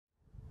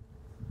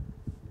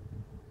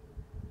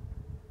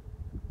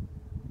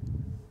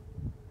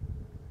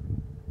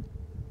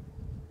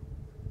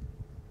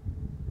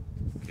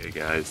Hey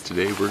guys,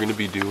 today we're going to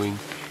be doing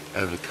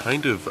a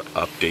kind of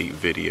update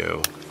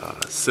video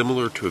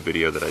similar to a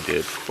video that I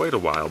did quite a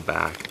while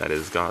back that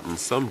has gotten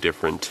some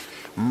different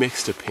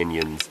mixed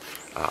opinions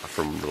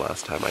from the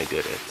last time I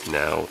did it.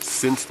 Now,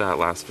 since that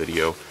last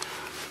video,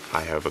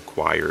 I have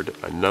acquired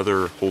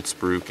another Hults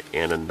Bruk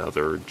and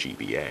another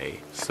GBA.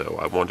 So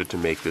I wanted to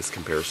make this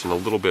comparison a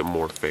little bit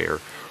more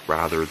fair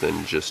rather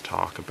than just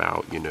talk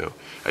about,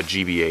 a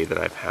GBA that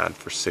I've had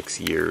for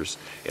 6 years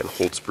and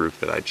Hults Bruk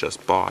that I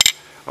just bought.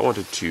 I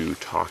wanted to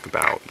talk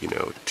about,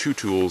 two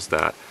tools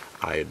that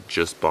I had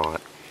just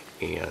bought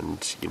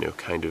and,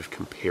 kind of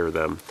compare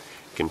them,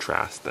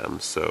 contrast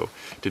them. So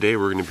today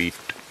we're going to be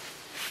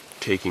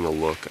taking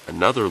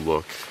another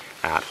look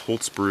at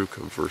Hults Bruk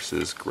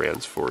versus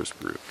Gransfors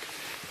Bruk,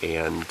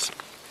 and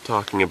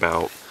talking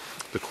about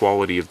the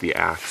quality of the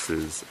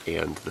axes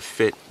and the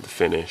fit, the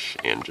finish,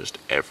 and just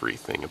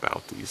everything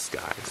about these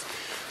guys.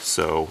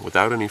 So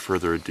without any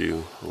further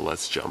ado,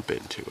 let's jump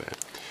into it.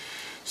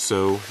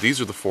 So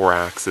these are the 4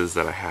 axes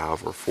that I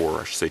have,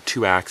 or I should say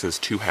 2 axes,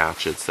 2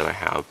 hatchets that I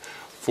have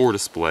for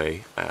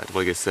display.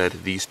 Like I said,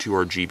 these 2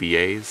 are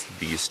GBAs,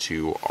 these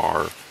 2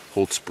 are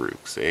Hults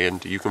Bruks,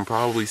 and you can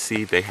probably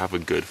see they have a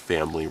good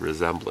family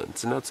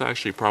resemblance, and that's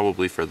actually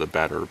probably for the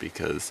better,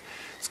 because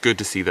it's good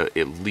to see that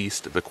at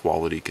least the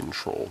quality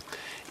control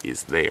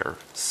is there.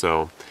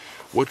 So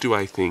what do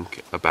I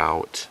think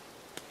about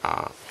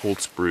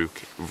Hults Bruk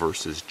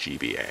versus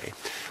GBA?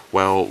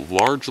 Well,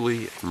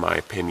 largely my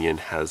opinion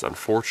has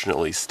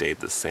unfortunately stayed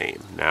the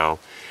same. Now,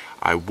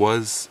 I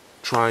was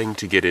trying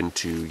to get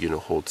into,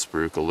 Hults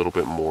Bruk a little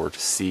bit more to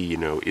see,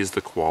 is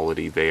the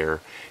quality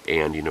there,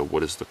 and,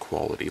 what is the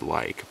quality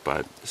like.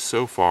 But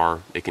so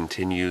far, it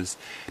continues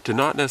to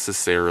not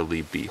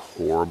necessarily be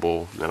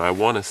horrible, and I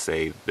want to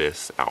say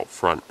this out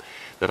front,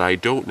 that I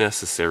don't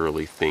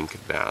necessarily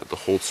think that the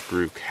Hults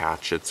Bruk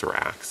hatchets or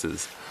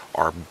axes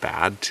are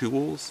bad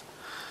tools.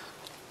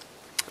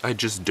 I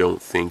just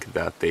don't think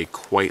that they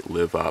quite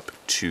live up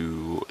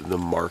to the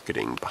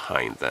marketing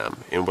behind them.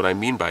 And what I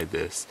mean by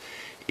this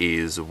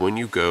is when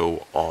you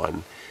go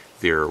on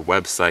their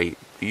website,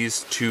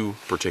 these 2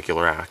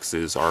 particular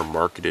axes are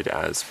marketed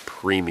as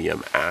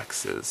premium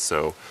axes.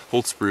 So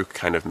Hults Bruk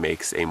kind of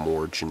makes a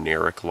more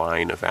generic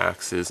line of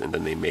axes, and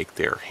then they make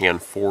their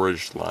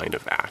hand-forged line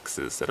of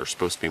axes that are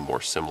supposed to be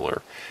more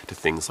similar to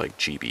things like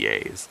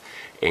GBAs.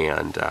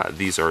 And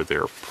these are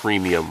their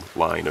premium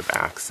line of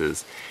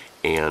axes.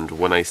 And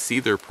when I see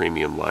their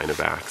premium line of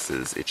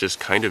axes, it just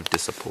kind of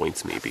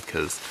disappoints me,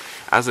 because,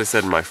 as I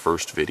said in my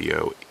first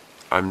video,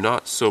 I'm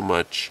not so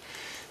much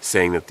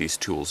saying that these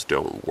tools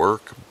don't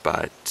work,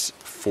 but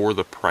for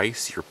the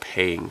price you're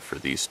paying for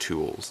these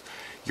tools,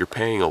 you're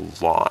paying a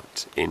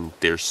lot, and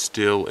they're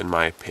still, in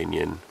my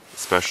opinion,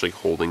 especially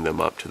holding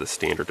them up to the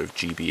standard of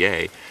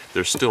GBA,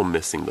 they're still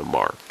missing the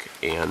mark.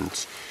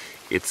 And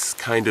it's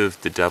kind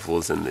of the devil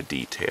is in the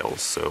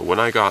details. So when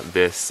I got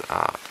this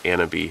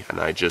Anabi, and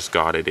I just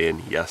got it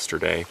in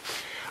yesterday,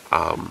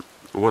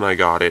 when I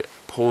got it,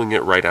 pulling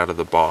it right out of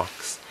the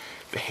box,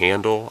 the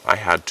handle I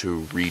had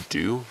to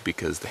redo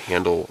because the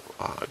handle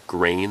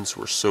grains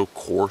were so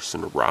coarse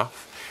and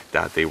rough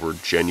that they were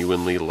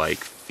genuinely like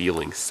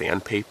feeling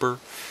sandpaper.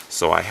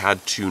 So I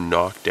had to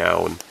knock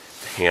down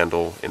the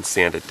handle and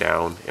sand it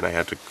down, and I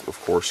had to,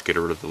 of course, get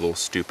rid of the little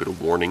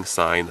stupid warning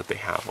sign that they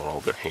have on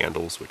all their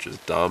handles, which is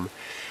dumb.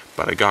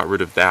 But I got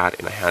rid of that,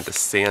 and I had to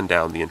sand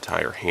down the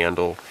entire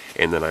handle,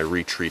 and then I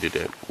retreated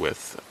it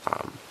with,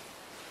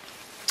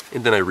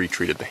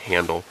 the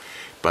handle.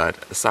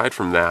 But aside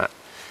from that,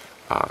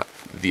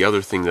 the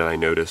other thing that I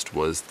noticed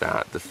was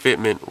that the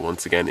fitment,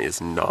 once again,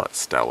 is not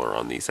stellar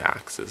on these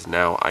axes.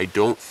 Now, I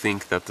don't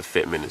think that the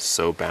fitment is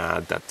so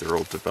bad that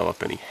they'll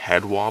develop any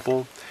head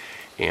wobble,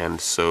 and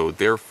so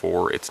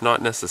therefore it's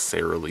not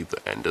necessarily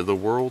the end of the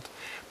world.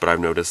 But I've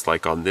noticed,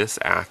 like on this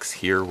axe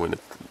here, when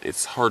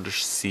it's hard to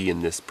see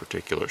in this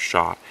particular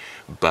shot,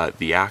 but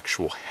the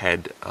actual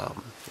head,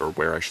 or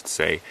where I should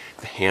say,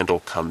 the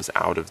handle comes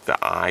out of the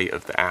eye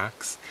of the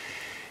axe,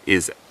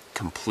 is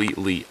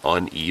completely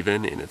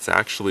uneven, and it's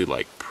actually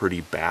like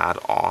pretty bad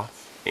off,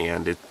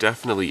 and it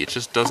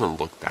just doesn't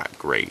look that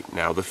great.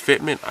 Now, the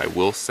fitment, I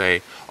will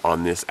say,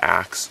 on this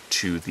axe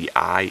to the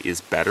eye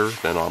is better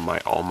than on my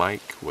Almic,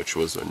 which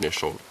was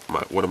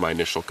one of my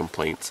initial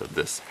complaints of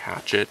this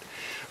hatchet,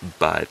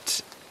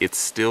 but it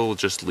still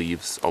just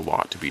leaves a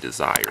lot to be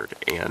desired.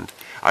 And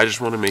I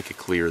just want to make it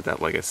clear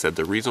that, like I said,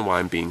 the reason why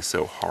I'm being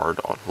so hard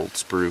on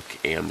Hults Bruk,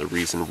 and the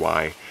reason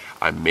why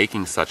I'm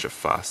making such a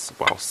fuss,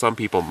 while some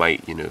people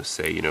might,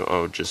 say,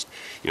 oh, just,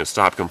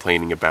 stop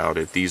complaining about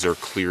it. These are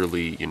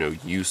clearly,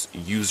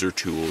 user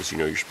tools.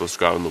 You're supposed to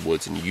go out in the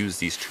woods and use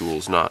these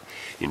tools, not,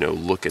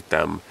 look at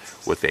them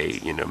with a,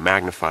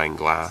 magnifying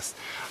glass.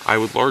 I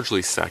would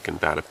largely second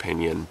that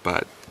opinion,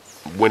 but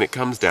when it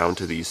comes down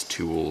to these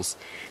tools,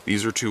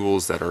 these are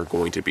tools that are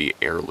going to be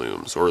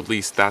heirlooms, or at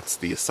least that's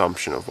the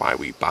assumption of why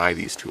we buy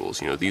these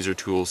tools. You know, these are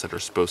tools that are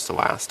supposed to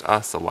last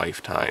us a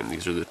lifetime.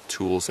 These are the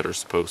tools that are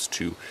supposed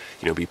to, you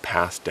know, be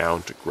passed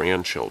down to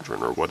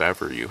grandchildren or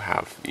whatever you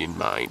have in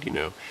mind, you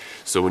know.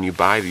 So when you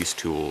buy these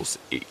tools,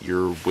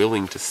 you're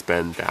willing to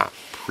spend that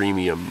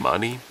premium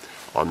money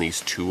on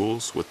these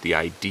tools with the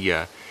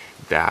idea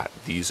that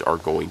these are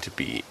going to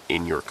be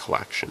in your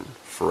collection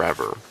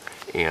forever.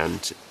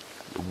 And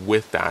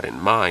with that in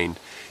mind,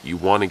 you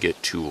want to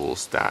get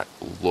tools that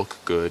look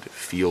good,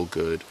 feel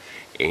good,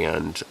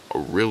 and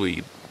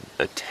really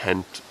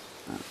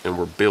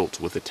were built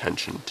with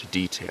attention to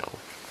detail.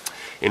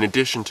 In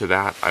addition to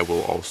that, I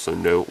will also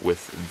note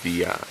with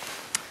the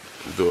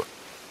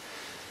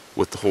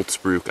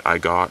Hults Bruk I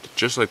got,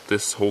 just like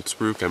this Hults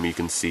Bruk, I mean, you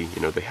can see,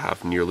 you know, they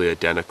have nearly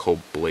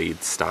identical blade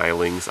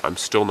stylings. I'm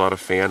still not a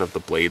fan of the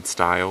blade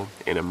style,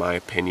 and in my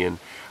opinion,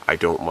 I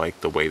don't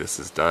like the way this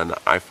is done.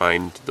 I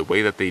find the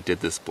way that they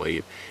did this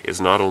blade is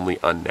not only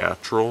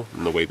unnatural,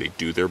 and the way they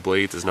do their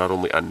blades is not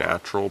only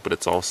unnatural, but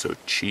it's also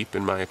cheap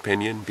in my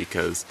opinion,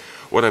 because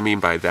what I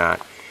mean by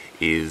that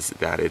is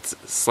that it's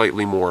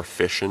slightly more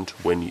efficient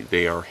when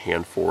they are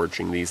hand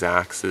forging these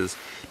axes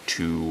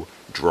to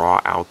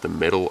draw out the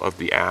middle of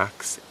the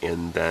axe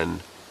and then,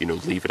 you know,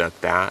 leave it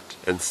at that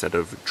instead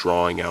of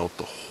drawing out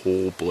the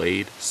whole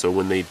blade. So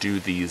when they do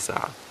these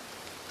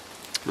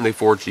when they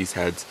forge these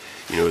heads,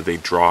 you know, they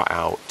draw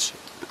out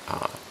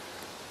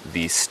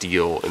the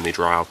steel and they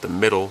draw out the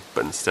middle,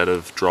 but instead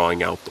of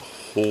drawing out the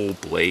whole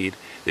blade,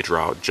 they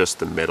draw out just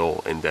the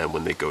middle, and then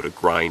when they go to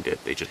grind it,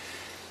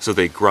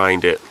 they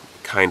grind it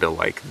kind of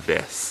like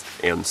this.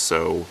 And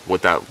so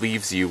what that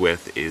leaves you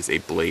with is a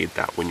blade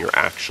that when you're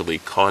actually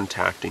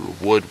contacting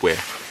wood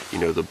with, you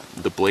know,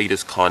 the blade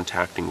is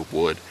contacting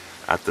wood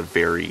at the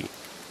very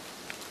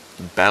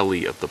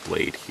belly of the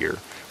blade here,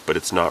 but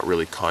it's not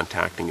really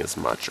contacting as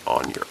much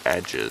on your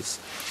edges.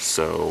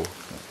 So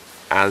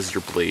as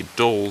your blade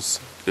dulls,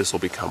 this will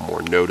become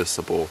more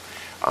noticeable.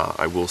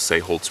 I will say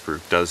Hults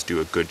Bruk does do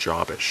a good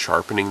job at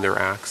sharpening their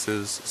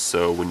axes,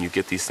 so when you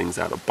get these things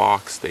out of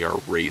box, they are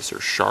razor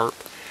sharp.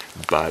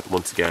 But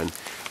once again,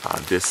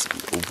 this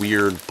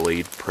weird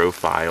blade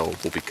profile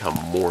will become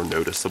more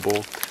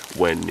noticeable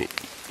when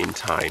in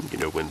time, you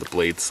know, when the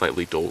blade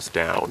slightly dulls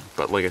down.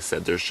 But like I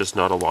said, there's just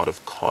not a lot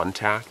of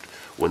contact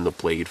when the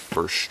blade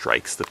first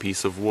strikes the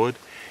piece of wood,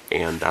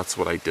 and that's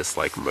what I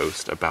dislike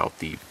most about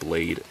the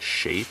blade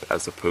shape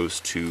as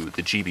opposed to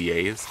the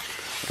GBAs,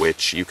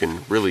 which you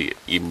can really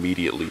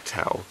immediately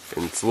tell.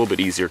 And it's a little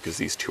bit easier because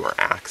these two are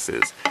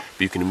axes, but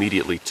you can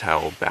immediately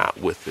tell that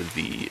with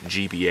the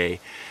GBA,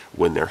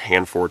 when they're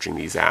hand forging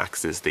these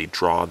axes, they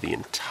draw the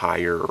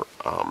entire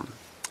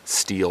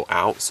steel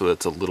out so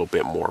it's a little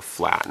bit more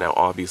flat. Now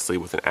obviously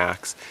with an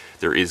axe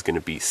there is going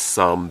to be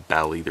some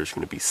belly, there's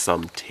going to be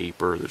some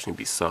taper, there's going to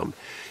be some,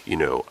 you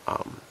know,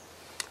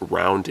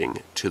 rounding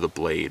to the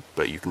blade,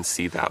 but you can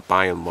see that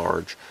by and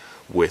large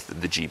with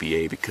the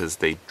GBA, because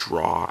they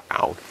draw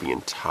out the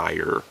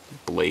entire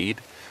blade,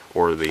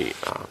 or the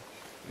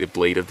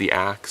blade of the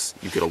axe,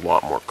 you get a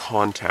lot more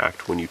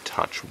contact when you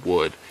touch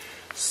wood.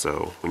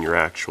 So when you're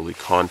actually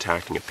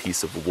contacting a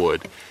piece of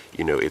wood,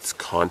 you know, it's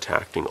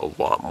contacting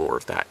a lot more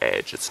of that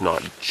edge. It's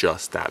not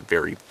just that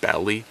very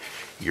belly.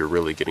 You're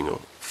really getting a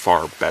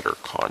far better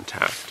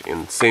contact.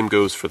 And same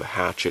goes for the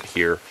hatchet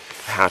here.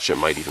 The hatchet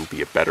might even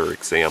be a better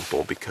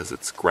example because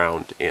it's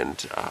ground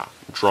and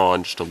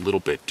drawn just a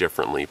little bit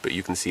differently. But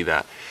you can see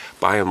that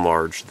by and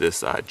large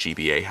this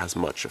GBA has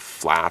much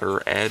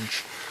flatter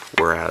edge,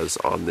 whereas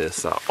on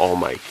this all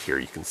mic here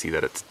you can see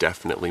that it's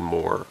definitely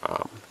more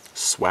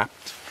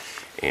swept.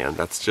 And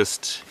that's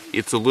just,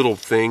 it's a little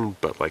thing,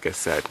 but like I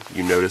said,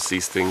 you notice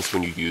these things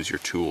when you use your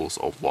tools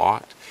a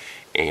lot,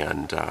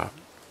 and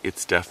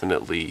it's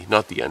definitely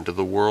not the end of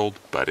the world,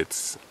 but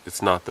it's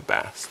not the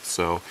best.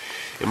 So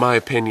in my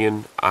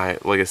opinion,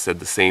 like I said,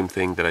 the same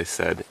thing that I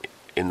said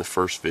in the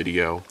first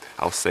video,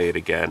 I'll say it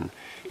again.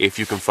 If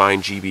you can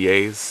find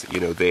GBAs,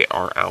 you know, they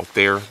are out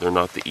there. They're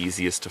not the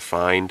easiest to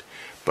find,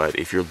 but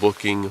if you're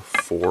looking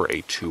for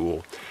a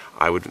tool,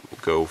 I would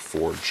go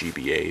for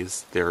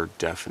GBAs. They're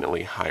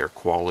definitely higher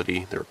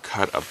quality. They're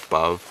cut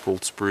above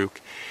Hults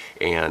Bruk,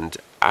 and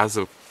as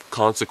a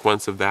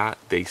consequence of that,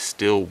 they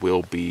still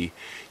will be,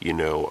 you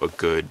know, a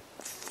good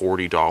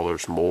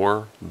 $40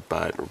 more,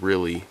 but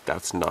really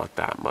that's not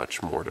that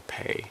much more to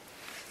pay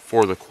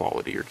for the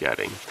quality you're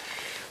getting.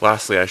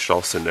 Lastly, I should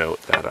also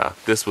note that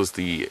this was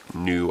the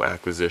new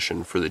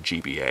acquisition for the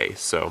GBA.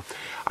 So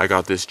I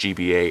got this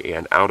GBA,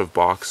 and out of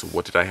box,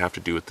 what did I have to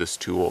do with this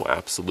tool?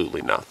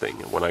 Absolutely nothing.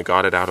 When I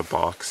got it out of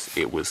box,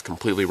 it was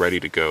completely ready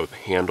to go. The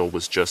handle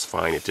was just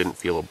fine. It didn't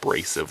feel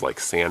abrasive like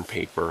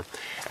sandpaper.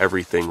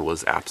 Everything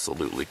was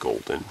absolutely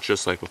golden,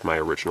 just like with my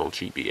original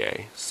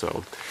GBA.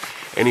 So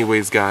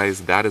anyways,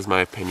 guys, that is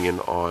my opinion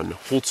on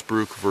Hults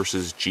Bruk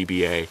versus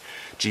GBA.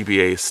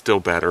 GBA is still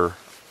better.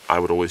 I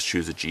would always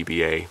choose a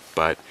GBA,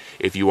 but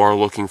if you are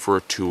looking for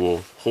a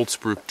tool, Hults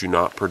Bruk do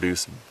not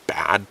produce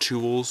bad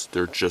tools,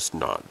 they're just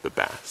not the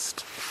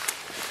best.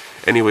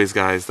 Anyways,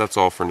 guys, that's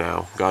all for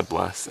now. God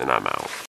bless, and I'm out.